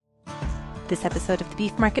This episode of the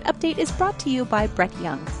Beef Market Update is brought to you by Brett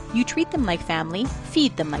Young. You treat them like family,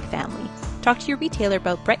 feed them like family. Talk to your retailer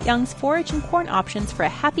about Brett Young's forage and corn options for a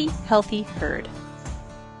happy, healthy herd.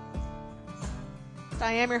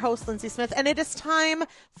 I am your host, Lindsay Smith, and it is time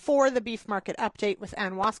for the Beef Market Update with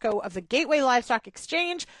Ann Wasco of the Gateway Livestock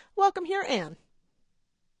Exchange. Welcome here, Ann.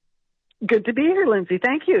 Good to be here, Lindsay.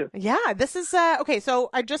 Thank you. Yeah, this is, okay, so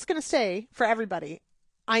I'm just going to say for everybody,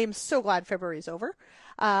 I am so glad February is over.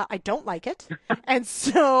 I don't like it. And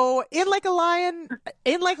so in like a lion,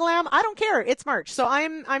 in like a lamb, I don't care. It's March. So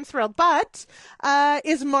I'm thrilled. But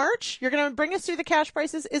is March, you're going to bring us through the cash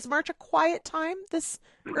prices. Is March a quiet time, this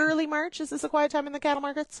early March? Is this a quiet time in the cattle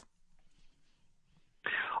markets?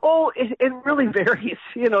 Oh, it really varies,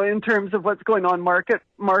 in terms of what's going on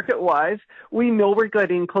market-wise. We know we're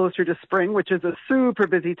getting closer to spring, which is a super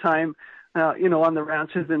busy time, on the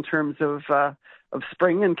ranches in terms of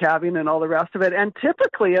spring and calving and all the rest of it. And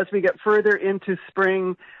typically, as we get further into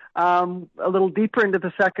spring, a little deeper into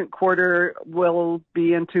the second quarter, we'll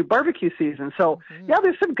be into barbecue season. So, yeah,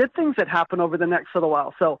 there's some good things that happen over the next little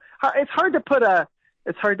while. So it's hard to put a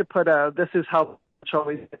this is how it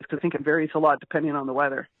always is, because I think it varies a lot depending on the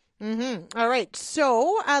weather. Mm-hmm. All right.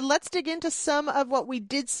 So let's dig into some of what we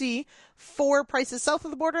did see for prices south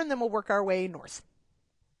of the border, and then we'll work our way north.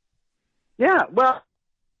 Yeah, well,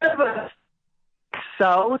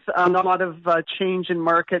 south, a lot of change in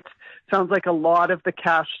market. Sounds like a lot of the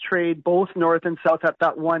cash trade, both north and south, at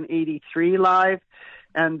that 183 live,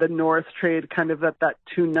 and the north trade kind of at that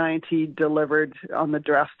 290 delivered on the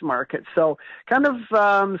dressed market. So kind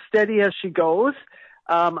of steady as she goes.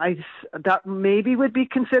 That maybe would be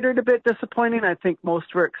considered a bit disappointing. I think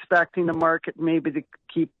most were expecting the market maybe to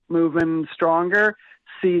keep moving stronger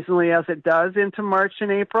seasonally as it does into March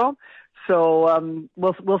and April. So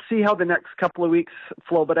we'll see how the next couple of weeks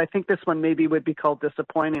flow, but I think this one maybe would be called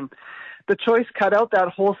disappointing. The choice cutout, that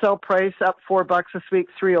wholesale price up $4 this week,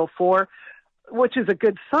 304, which is a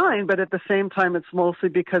good sign, but at the same time, it's mostly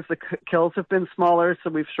because the kills have been smaller,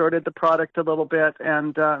 so we've shorted the product a little bit,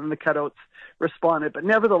 and the cutouts responded. But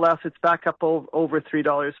nevertheless, it's back up over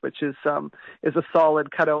 $3, which is a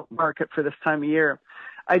solid cutout market for this time of year.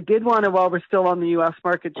 I did want to, while we're still on the U.S.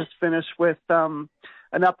 market, just finish with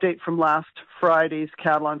an update from last Friday's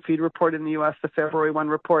cattle on feed report in the U.S., the February 1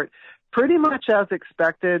 report. Pretty much as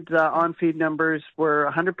expected, on feed numbers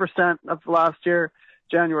were 100% of last year.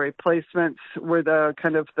 January placements were the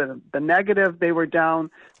negative. They were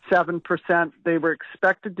down 7%. They were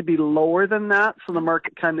expected to be lower than that, so the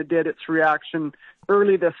market kind of did its reaction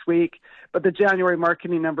early this week. But the January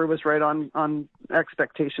marketing number was right on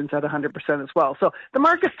expectations at 100% as well. So the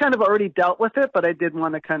market's kind of already dealt with it, but I did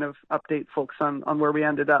want to kind of update folks on where we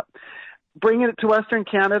ended up. Bringing it to Western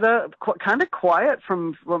Canada, kind of quiet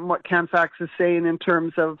from what CanFax is saying in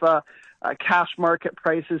terms of cash market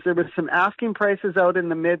prices. There was some asking prices out in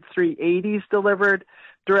the mid 380s delivered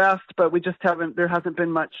dressed, but there hasn't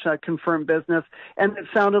been much confirmed business. And it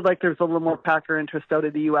sounded like there's a little more packer interest out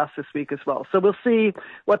of the U.S. this week as well. So we'll see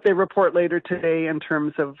what they report later today in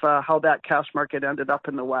terms of how that cash market ended up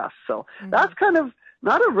in the West. So that's kind of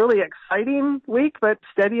not a really exciting week, but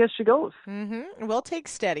steady as she goes. Mm-hmm. We'll take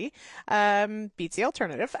steady. Beats the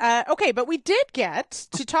alternative. Okay, but we did get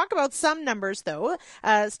to talk about some numbers, though.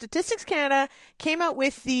 Statistics Canada came out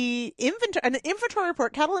with an inventory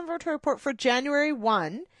report, cattle inventory report for January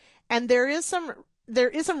 1, and there is some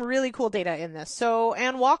really cool data in this. So,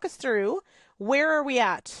 Anne, walk us through, where are we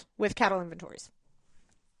at with cattle inventories?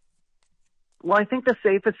 Well, I think the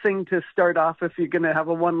safest thing to start off, if you're going to have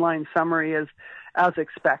a one-line summary, is as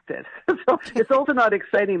expected. So it's also not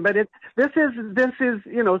exciting, but this is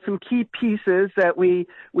some key pieces that we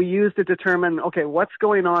use to determine, okay, what's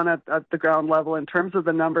going on at the ground level in terms of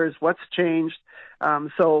the numbers, what's changed.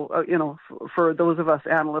 For those of us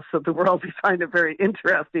analysts of the world, we find it very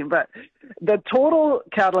interesting. But the total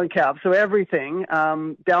cattle and calves, so everything,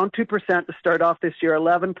 down 2% to start off this year,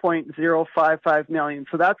 11.055 million.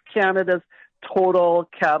 So that's Canada's total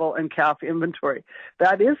cattle and calf inventory.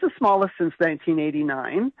 That is the smallest since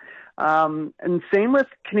 1989. And same with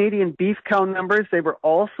Canadian beef cow numbers. They were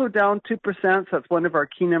also down 2%. So that's one of our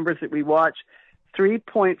key numbers that we watch.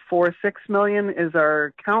 3.46 million is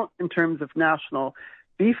our count in terms of national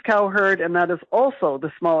beef cow herd, and that is also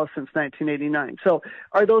the smallest since 1989. So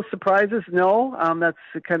are those surprises? No. That's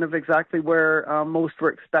kind of exactly where most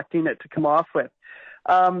were expecting it to come off with.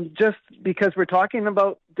 Just because we're talking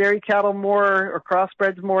about dairy cattle more or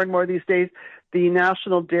crossbreds more and more these days, the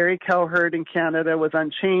national dairy cow herd in Canada was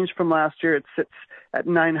unchanged from last year. It sits at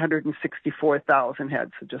 964,000 head,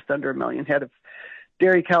 so just under a million head of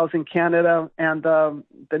dairy cows in Canada, and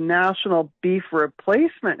the national beef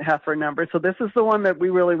replacement heifer number. So this is the one that we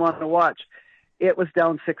really want to watch. It was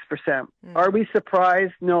down 6%. Are we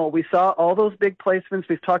surprised? No. We saw all those big placements.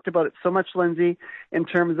 We've talked about it so much, Lindsay, in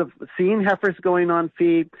terms of seeing heifers going on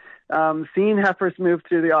feed, seeing heifers move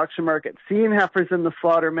through the auction market, seeing heifers in the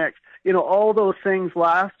slaughter mix. You know, all those things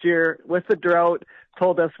last year with the drought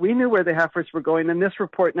told us we knew where the heifers were going, and this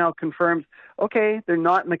report now confirms, okay, they're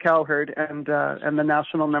not in the cow herd, and the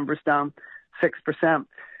national number's down 6%.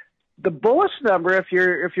 The bullish number, if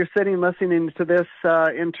you're sitting listening to this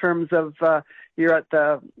in terms of you're at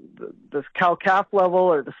the cow calf level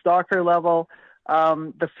or the stocker level,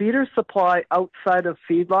 the feeder supply outside of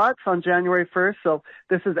feedlots on January 1st. So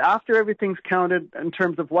this is after everything's counted in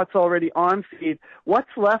terms of what's already on feed. What's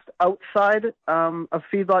left outside of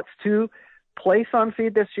feedlots to place on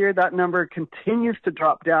feed this year, that number continues to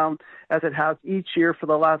drop down as it has each year for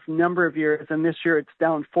the last number of years. And this year it's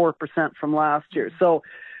down 4% from last year. So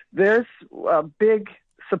there's a big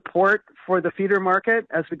support for the feeder market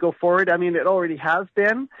as we go forward. I mean, it already has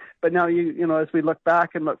been, but now you know, as we look back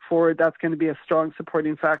and look forward, that's going to be a strong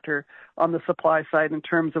supporting factor on the supply side in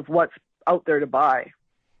terms of what's out there to buy.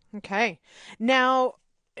 Okay. Now,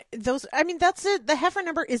 that's it. The heifer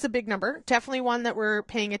number is a big number, definitely one that we're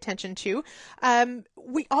paying attention to.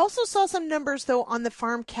 We also saw some numbers though on the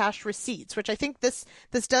farm cash receipts, which I think this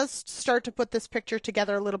does start to put this picture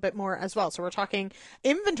together a little bit more as well. So we're talking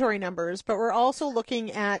inventory numbers, but we're also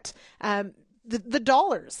looking at the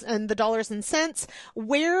dollars and the dollars and cents.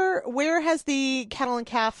 Where has the cattle and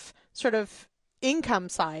calf sort of income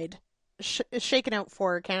side shaken out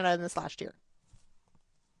for Canada in this last year?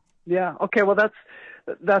 Yeah. Okay. Well,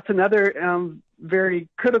 that's another very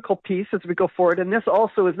critical piece as we go forward. And this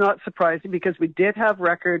also is not surprising because we did have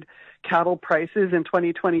record cattle prices in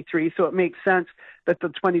 2023. So it makes sense that the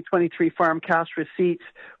 2023 farm cash receipts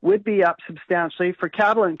would be up substantially. For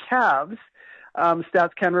cattle and calves,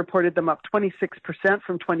 StatsCan reported them up 26%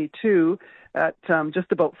 from 22 at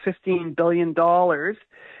just about $15 billion.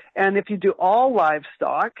 And if you do all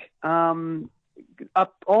livestock,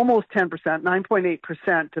 up almost 10%,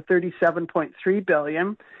 9.8% to $37.3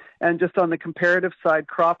 billion. And just on the comparative side,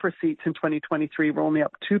 crop receipts in 2023 were only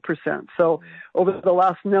up 2%. So over the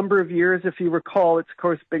last number of years, if you recall, it's of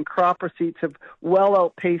course been crop receipts have well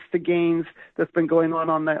outpaced the gains that's been going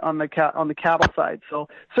on the cattle side. So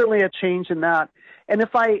certainly a change in that. And if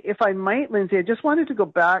I might, Lindsay, I just wanted to go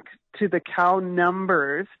back to the cow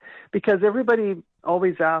numbers because everybody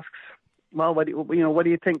always asks, well, what do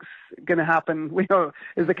you think's going to happen?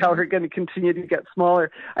 Is the cow herd going to continue to get smaller?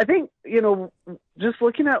 I think, just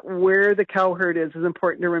looking at where the cow herd is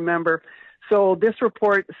important to remember. So this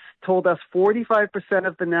report told us 45%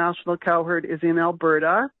 of the national cow herd is in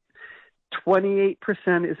Alberta, 28%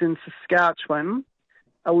 is in Saskatchewan,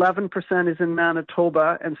 11% is in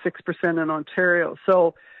Manitoba, and 6% in Ontario.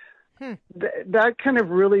 So that kind of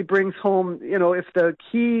really brings home, if the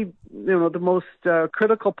key, the most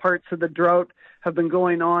critical parts of the drought have been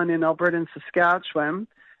going on in Alberta and Saskatchewan,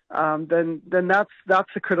 then that's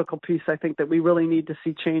a critical piece, I think, that we really need to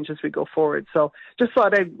see change as we go forward. So just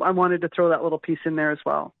thought I wanted to throw that little piece in there as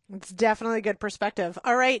well. It's definitely a good perspective.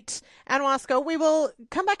 All right, Anne Wasco, we will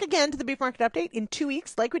come back again to the Beef Market Update in 2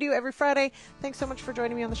 weeks, like we do every Friday. Thanks so much for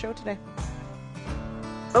joining me on the show today.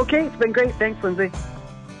 Okay, it's been great. Thanks, Lindsay.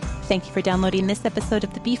 Thank you for downloading this episode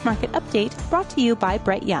of the Beef Market Update, brought to you by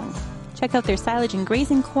Brett Young. Check out their silage and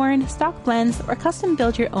grazing corn, stock blends, or custom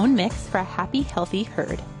build your own mix for a happy, healthy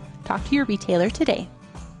herd. Talk to your retailer today.